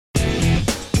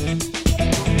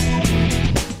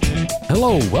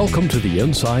Hello, welcome to the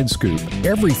Inside Scoop.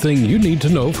 Everything you need to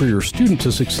know for your student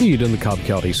to succeed in the Cobb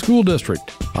County School District.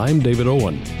 I'm David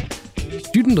Owen.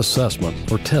 Student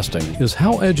assessment, or testing, is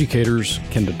how educators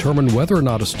can determine whether or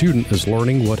not a student is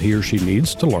learning what he or she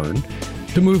needs to learn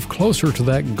to move closer to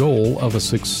that goal of a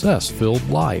success-filled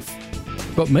life.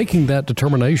 But making that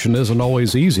determination isn't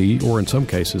always easy, or in some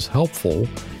cases helpful,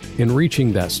 in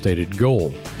reaching that stated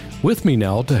goal. With me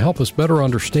now to help us better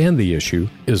understand the issue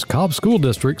is Cobb School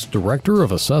District's Director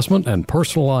of Assessment and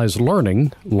Personalized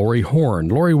Learning, Lori Horn.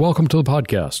 Lori, welcome to the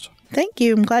podcast. Thank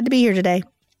you. I'm glad to be here today.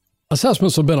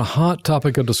 Assessments have been a hot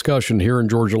topic of discussion here in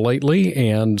Georgia lately,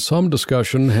 and some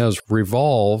discussion has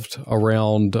revolved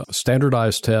around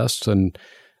standardized tests and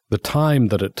the time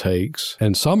that it takes,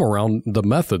 and some around the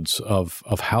methods of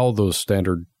how those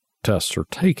standard tests are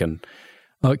taken.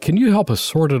 Can you help us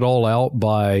sort it all out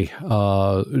by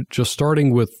just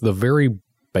starting with the very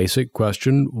basic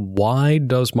question, why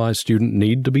does my student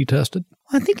need to be tested?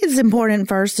 I think it's important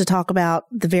first to talk about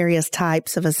the various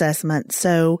types of assessment.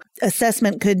 So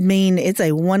assessment could mean it's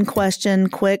a one-question,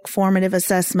 quick, formative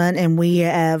assessment, and we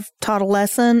have taught a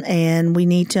lesson, and we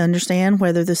need to understand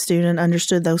whether the student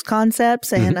understood those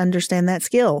concepts and understand that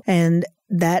skill. And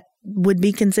that would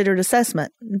be considered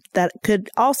assessment. That could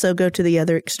also go to the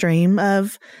other extreme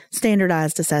of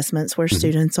standardized assessments where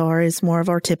students is more of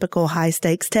our typical high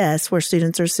stakes tests where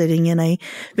students are sitting in a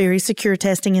very secure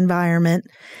testing environment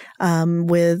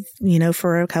with,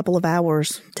 for a couple of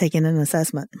hours taking an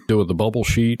assessment. Do with the bubble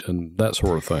sheet and that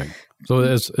sort of thing. So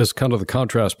it's kind of the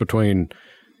contrast between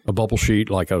a bubble sheet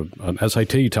like an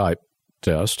SAT type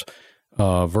test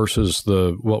versus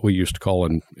what we used to call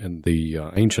in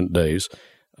the ancient days,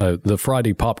 the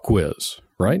Friday pop quiz,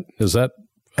 right? Is that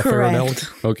a fair analogy?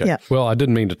 Okay. Yeah. Well, I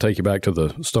didn't mean to take you back to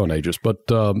the Stone Ages, but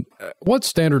what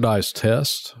standardized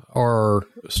tests are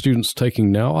students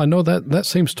taking now? I know that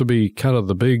seems to be kind of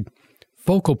the big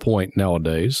focal point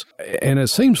nowadays. And it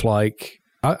seems like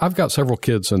I've got several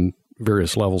kids in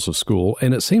various levels of school,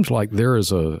 and it seems like there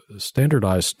is a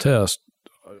standardized test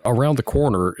around the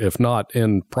corner, if not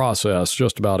in process,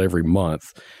 just about every month.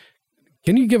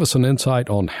 Can you give us an insight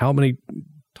on how many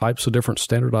types of different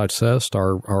standardized tests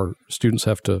our students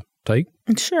have to take?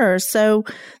 Sure. So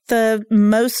the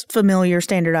most familiar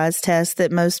standardized test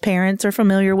that most parents are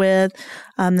familiar with,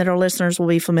 that our listeners will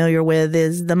be familiar with,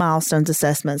 is the Milestones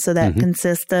Assessment. So that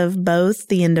consists of both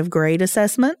the end of grade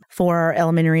assessment for our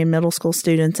elementary and middle school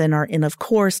students and our end of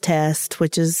course test,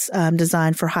 which is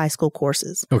designed for high school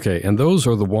courses. Okay. And those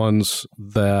are the ones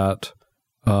that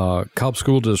Cobb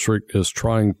School District is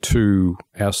trying to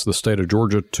ask the state of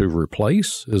Georgia to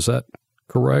replace. Is that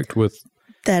correct with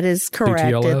That is correct.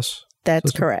 DTLS?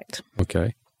 That's system? correct.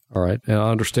 Okay. All right. And I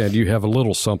understand you have a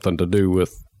little something to do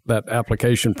with that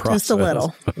application process. Just a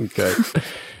little. Okay.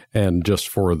 And just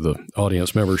for the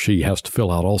audience member, she has to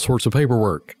fill out all sorts of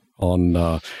paperwork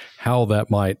on how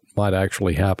that might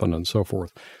actually happen and so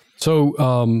forth.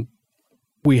 So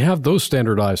we have those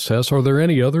standardized tests. Are there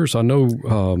any others? I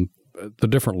know the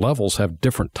different levels have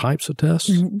different types of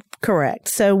tests? Correct.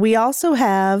 So we also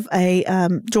have a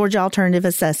Georgia Alternative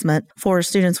Assessment for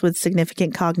students with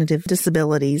significant cognitive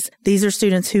disabilities. These are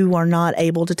students who are not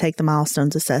able to take the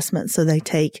Milestones Assessment, so they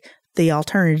take the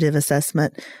Alternative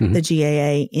Assessment, the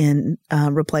GAA, in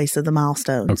replace of the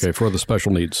Milestones. Okay, for the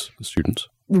special needs students.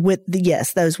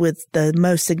 Those with the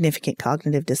most significant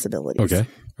cognitive disabilities. Okay,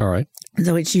 all right.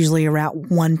 So it's usually around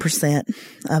 1%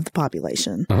 of the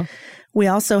population. We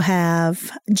also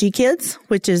have GKIDS,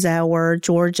 which is our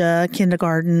Georgia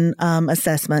kindergarten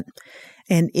assessment.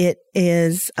 And it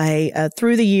is a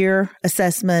through-the-year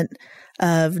assessment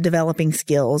of developing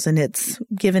skills. And it's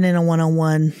given in a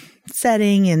one-on-one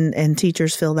setting, and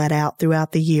teachers fill that out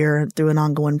throughout the year through an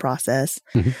ongoing process.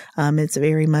 It's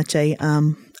very much a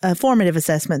formative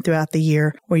assessment throughout the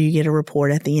year where you get a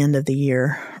report at the end of the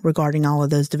year regarding all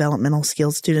of those developmental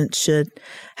skills students should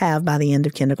have by the end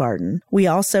of kindergarten. We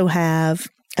also have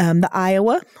the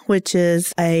Iowa, which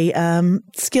is a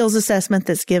skills assessment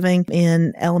that's given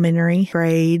in elementary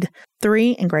grade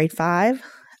 3 and grade 5.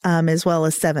 As well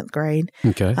as 7th grade.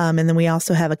 Okay. And then we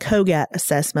also have a COGAT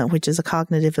assessment, which is a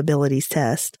cognitive abilities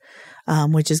test,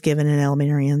 which is given in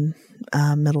elementary and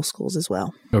middle schools as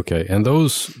well. Okay. And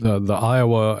those, the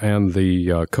Iowa and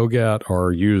the COGAT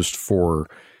are used for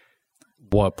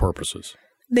what purposes?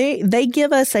 They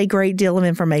give us a great deal of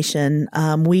information.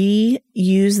 We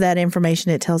use that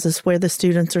information. It tells us where the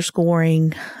students are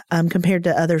scoring compared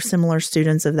to other similar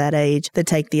students of that age that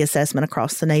take the assessment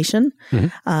across the nation.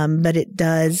 But it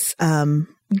does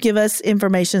give us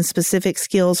information, specific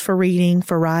skills for reading,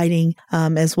 for writing,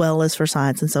 as well as for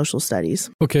science and social studies.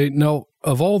 Okay. Now,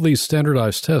 of all these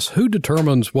standardized tests, who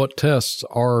determines what tests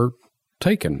are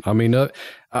taken? I mean,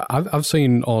 I've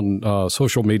seen on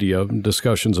social media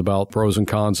discussions about pros and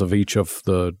cons of each of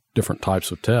the different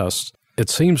types of tests. It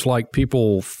seems like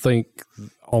people think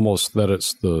almost that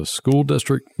it's the school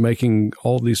district making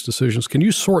all these decisions. Can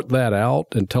you sort that out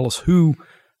and tell us who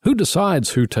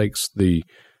decides who takes the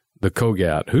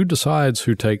COGAT? Who decides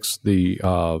who takes the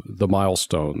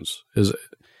milestones?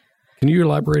 Can you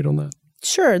elaborate on that?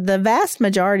 Sure. The vast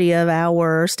majority of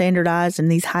our standardized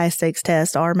and these high stakes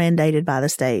tests are mandated by the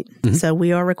state. Mm-hmm. So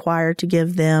we are required to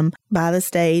give them by the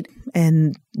state,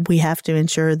 and we have to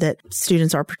ensure that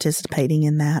students are participating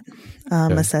in that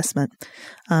assessment.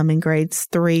 In grades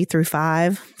 3 through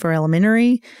 5 for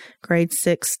elementary, grades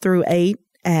 6 through 8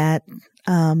 at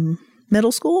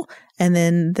middle school, and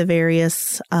then the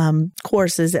various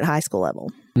courses at high school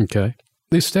level. Okay.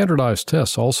 These standardized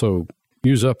tests also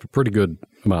use up a pretty good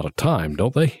amount of time,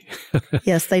 don't they?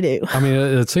 Yes, they do. I mean,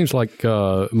 it seems like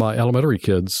my elementary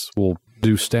kids will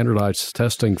do standardized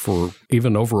testing for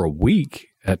even over a week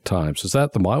at times. Is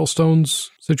that the milestones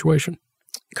situation?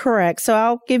 Correct. So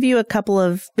I'll give you a couple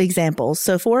of examples.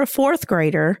 So for a fourth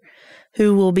grader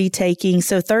who will be taking,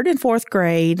 so third and fourth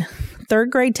grade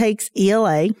takes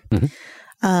ELA. Mm-hmm.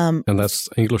 And that's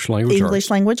English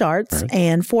Language Arts. Right.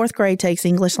 And fourth grade takes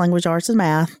English Language Arts and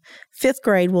Math. Fifth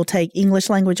grade will take English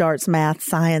Language Arts, Math,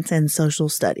 Science, and Social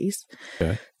Studies.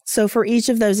 Okay. So for each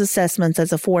of those assessments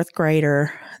as a fourth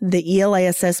grader, the ELA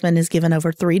assessment is given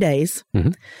over 3 days.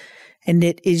 Mm-hmm. And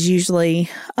it is usually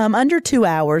under 2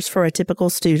 hours for a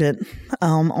typical student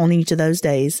on each of those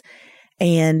days.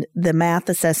 And the math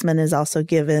assessment is also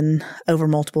given over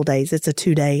multiple days. It's a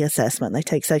 2-day assessment. They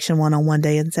take section 1 on one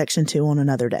day and section 2 on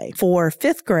another day. For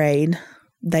fifth grade,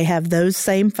 they have those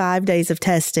same 5 days of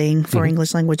testing for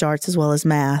English Language Arts as well as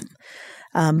math.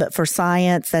 But for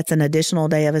science, that's an additional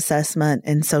day of assessment,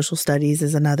 and social studies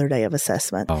is another day of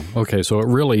assessment. Oh, okay. So it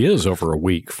really is over a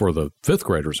week for the fifth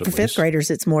graders at least. For fifth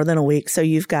graders, it's more than a week. So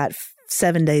you've got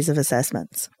 7 days of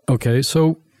assessments. Okay.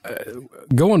 So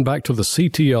going back to the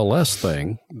CTLS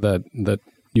thing that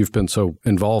you've been so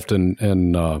involved in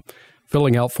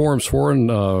filling out forms for, and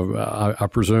I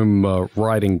presume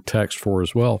writing text for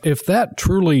as well. If that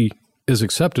truly is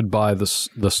accepted by the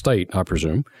state, I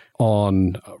presume,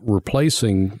 on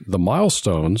replacing the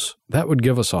milestones, that would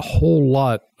give us a whole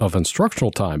lot of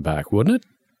instructional time back, wouldn't it?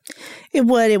 It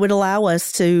would. It would allow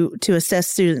us to assess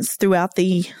students throughout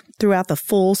the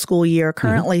full school year.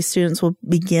 Currently,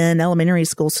 elementary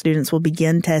school students will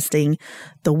begin testing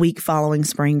the week following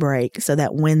spring break. So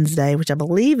that Wednesday, which I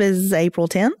believe is April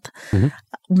 10th,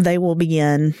 they will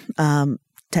begin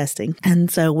testing.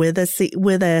 And so with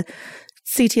a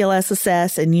CTLS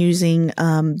assess and using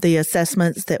the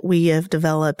assessments that we have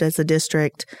developed as a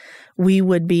district, we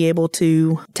would be able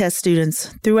to test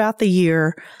students throughout the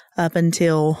year up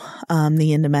until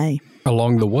the end of May.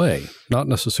 Along the way, not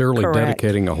necessarily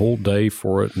dedicating a whole day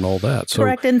for it and all that. So,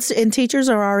 correct. And teachers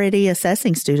are already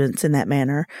assessing students in that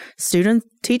manner.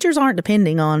 Teachers aren't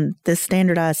depending on this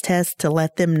standardized test to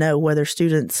let them know whether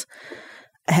students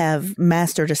have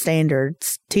mastered a standard.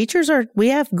 We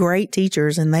have great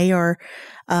teachers, and they are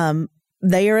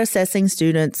assessing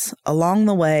students along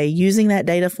the way, using that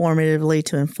data formatively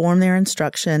to inform their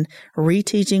instruction,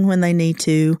 reteaching when they need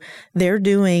to. They're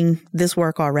doing this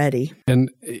work already. And,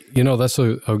 that's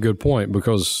a good point,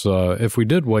 because if we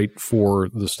did wait for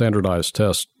the standardized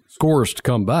test scores to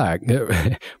come back,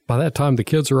 by that time the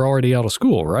kids are already out of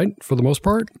school, right? For the most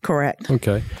part? Correct.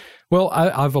 Okay. Well,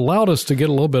 I've allowed us to get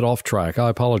a little bit off track. I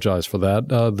apologize for that.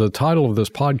 The title of this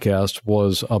podcast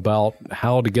was about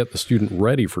how to get the student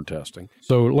ready for testing.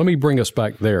 So let me bring us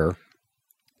back there.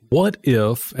 What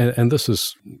if, and this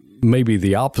is maybe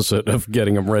the opposite of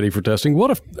getting them ready for testing, what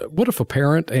if a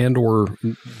parent and or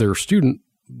their student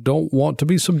don't want to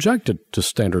be subjected to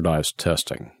standardized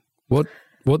testing? What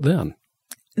then?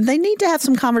 They need to have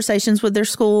some conversations with their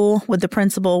school, with the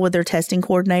principal, with their testing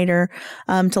coordinator,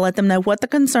 to let them know what the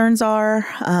concerns are,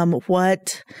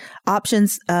 what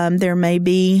options there may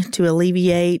be to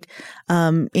alleviate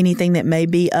anything that may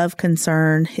be of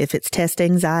concern. If it's test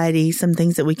anxiety, some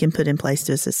things that we can put in place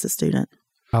to assist the student.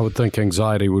 I would think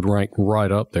anxiety would rank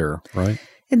right up there, right?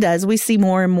 It does. We see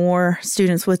more and more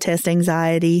students with test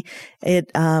anxiety. It,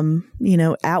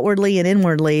 outwardly and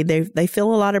inwardly, they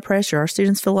feel a lot of pressure. Our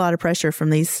students feel a lot of pressure from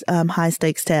these high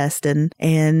stakes tests,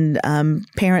 and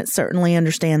parents certainly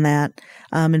understand that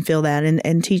and feel that,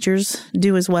 and teachers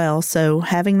do as well. So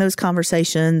having those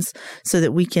conversations so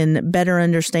that we can better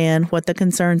understand what the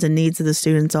concerns and needs of the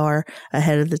students are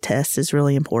ahead of the test is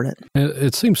really important.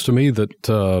 It seems to me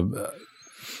that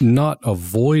not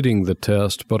avoiding the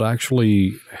test, but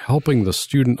actually helping the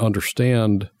student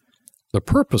understand the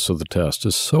purpose of the test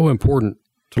is so important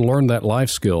to learn that life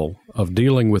skill of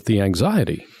dealing with the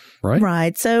anxiety, right?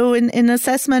 Right. So in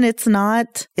assessment, it's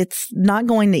not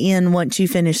going to end once you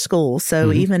finish school.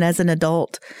 So even as an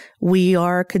adult, we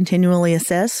are continually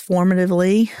assessed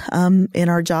formatively in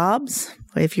our jobs.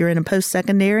 If you're in a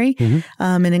post-secondary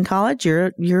and in college,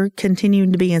 you're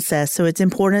continuing to be assessed. So it's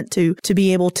important to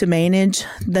be able to manage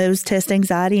those test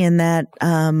anxiety and that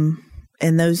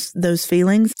and those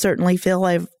feelings. Certainly feel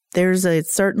like there's a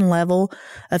certain level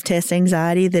of test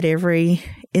anxiety that every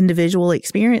individual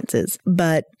experiences,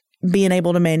 but being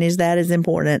able to manage that is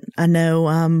important. I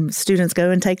know students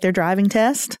go and take their driving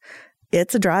test.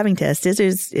 It's a driving test. It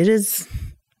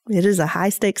is a high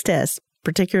stakes test,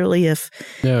 particularly if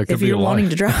you're wanting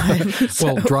to drive.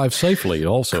 Well, drive safely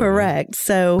also. Correct.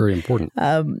 So very important.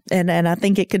 And I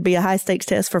think it could be a high stakes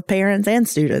test for parents and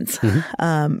students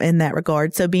in that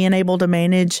regard. So being able to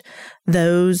manage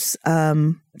those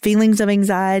feelings of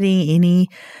anxiety, any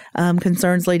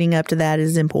concerns leading up to that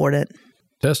is important.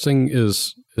 Testing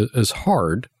is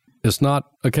hard. It's not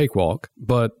a cakewalk,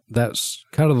 but that's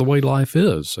kind of the way life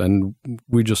is, and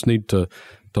we just need to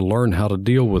learn how to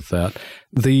deal with that.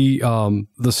 The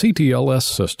CTLS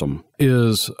system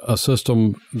is a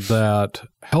system that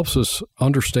helps us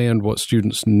understand what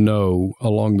students know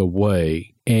along the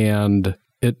way, and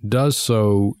it does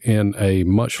so in a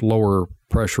much lower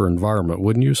pressure environment,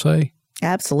 wouldn't you say?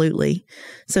 Absolutely.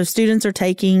 So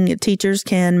teachers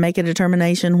can make a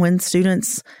determination when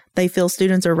they feel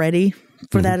students are ready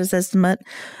for that assessment.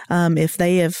 If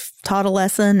they have taught a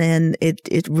lesson and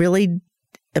it really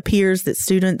appears that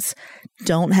students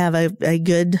don't have a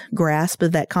good grasp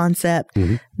of that concept,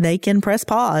 they can press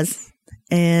pause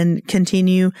and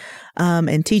continue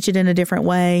and teach it in a different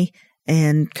way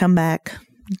and come back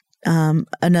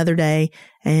another day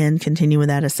and continue with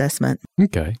that assessment.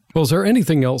 Okay. Well, is there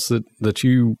anything else that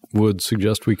you would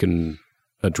suggest we can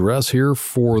address here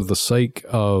for the sake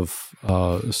of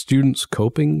students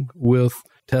coping with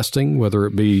testing, whether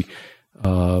it be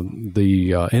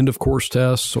the end of course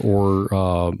tests or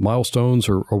milestones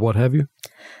or what have you?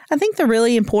 I think the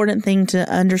really important thing to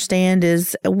understand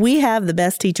is we have the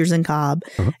best teachers in Cobb,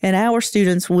 and our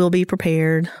students will be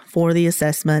prepared for the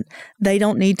assessment. They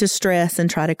don't need to stress and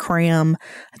try to cram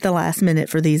at the last minute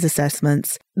for these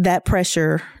assessments. That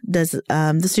pressure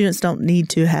the students don't need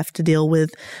to have to deal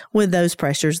with those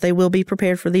pressures. They will be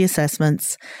prepared for the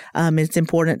assessments. It's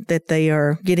important that they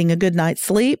are getting a good night's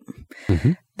sleep,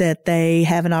 that they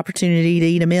have an opportunity to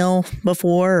eat a meal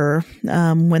before or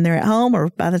when they're at home or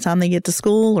by the time they get to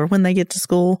school or when they get to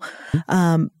school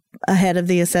ahead of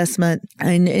the assessment,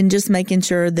 and just making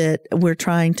sure that we're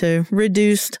trying to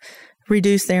reduce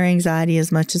their anxiety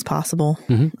as much as possible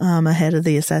ahead of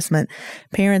the assessment.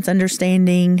 Parents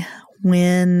understanding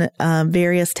when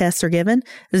various tests are given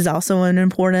is also an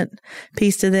important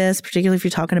piece to this, particularly if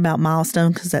you're talking about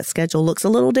milestone, because that schedule looks a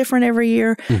little different every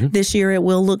year. This year it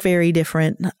will look very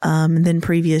different than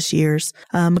previous years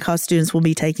because students will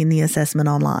be taking the assessment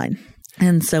online.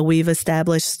 And so we've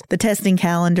established the testing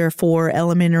calendar for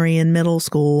elementary and middle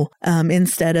school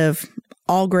instead of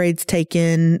all grades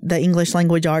taking the English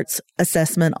language arts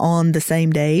assessment on the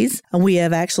same days. We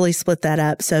have actually split that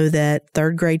up so that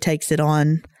third grade takes it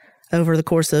on over the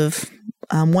course of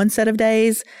one set of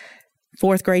days.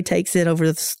 Fourth grade takes it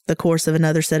over the course of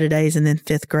another set of days, and then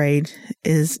fifth grade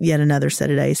is yet another set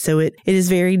of days. So it is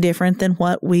very different than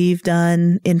what we've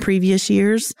done in previous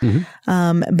years.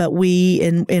 But we,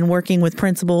 in working with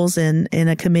principals and in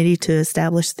a committee to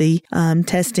establish the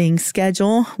testing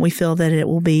schedule, we feel that it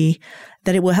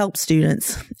will help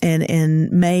students and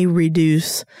may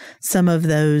reduce some of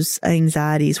those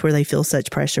anxieties where they feel such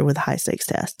pressure with a high stakes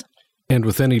test. And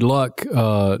with any luck,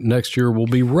 next year will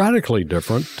be radically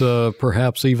different,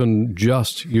 perhaps even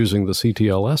just using the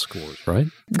CTLS scores, right?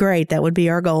 Great. That would be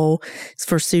our goal, is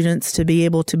for students to be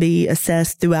able to be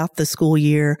assessed throughout the school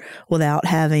year without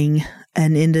having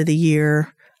an end of the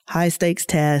year high stakes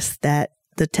test that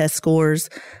the test scores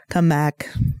come back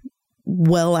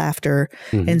well after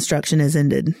instruction is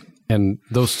ended. And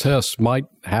those tests might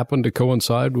happen to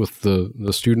coincide with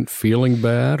the student feeling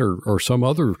bad or some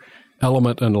other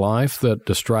element in life that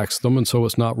distracts them, and so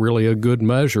it's not really a good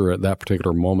measure at that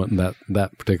particular moment in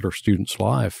that particular student's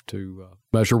life to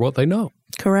measure what they know.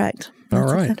 Correct. That's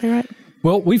all right. Exactly right.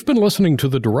 Well, we've been listening to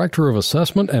the Director of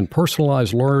Assessment and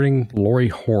Personalized Learning, Lori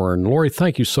Horn. Lori,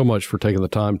 thank you so much for taking the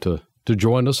time to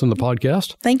join us in the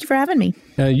podcast. Thank you for having me.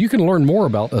 You can learn more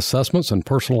about assessments and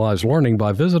personalized learning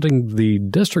by visiting the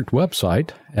district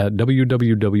website at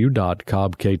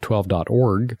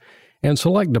www.cobbk12.org. and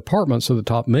select departments at the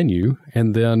top menu,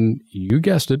 and then, you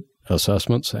guessed it,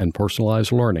 assessments and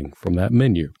personalized learning from that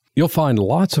menu. You'll find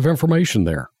lots of information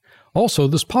there. Also,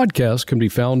 this podcast can be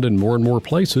found in more and more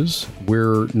places.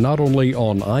 We're not only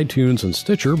on iTunes and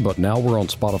Stitcher, but now we're on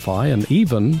Spotify and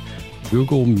even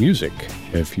Google Music.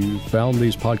 If you found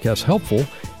these podcasts helpful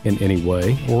in any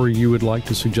way, or you would like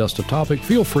to suggest a topic,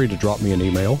 feel free to drop me an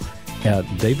email at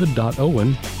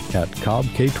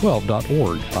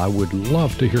david.owen@cobbk12.org. I would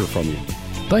love to hear from you.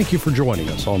 Thank you for joining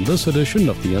us on this edition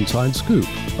of The Inside Scoop,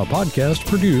 a podcast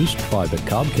produced by the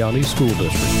Cobb County School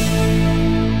District.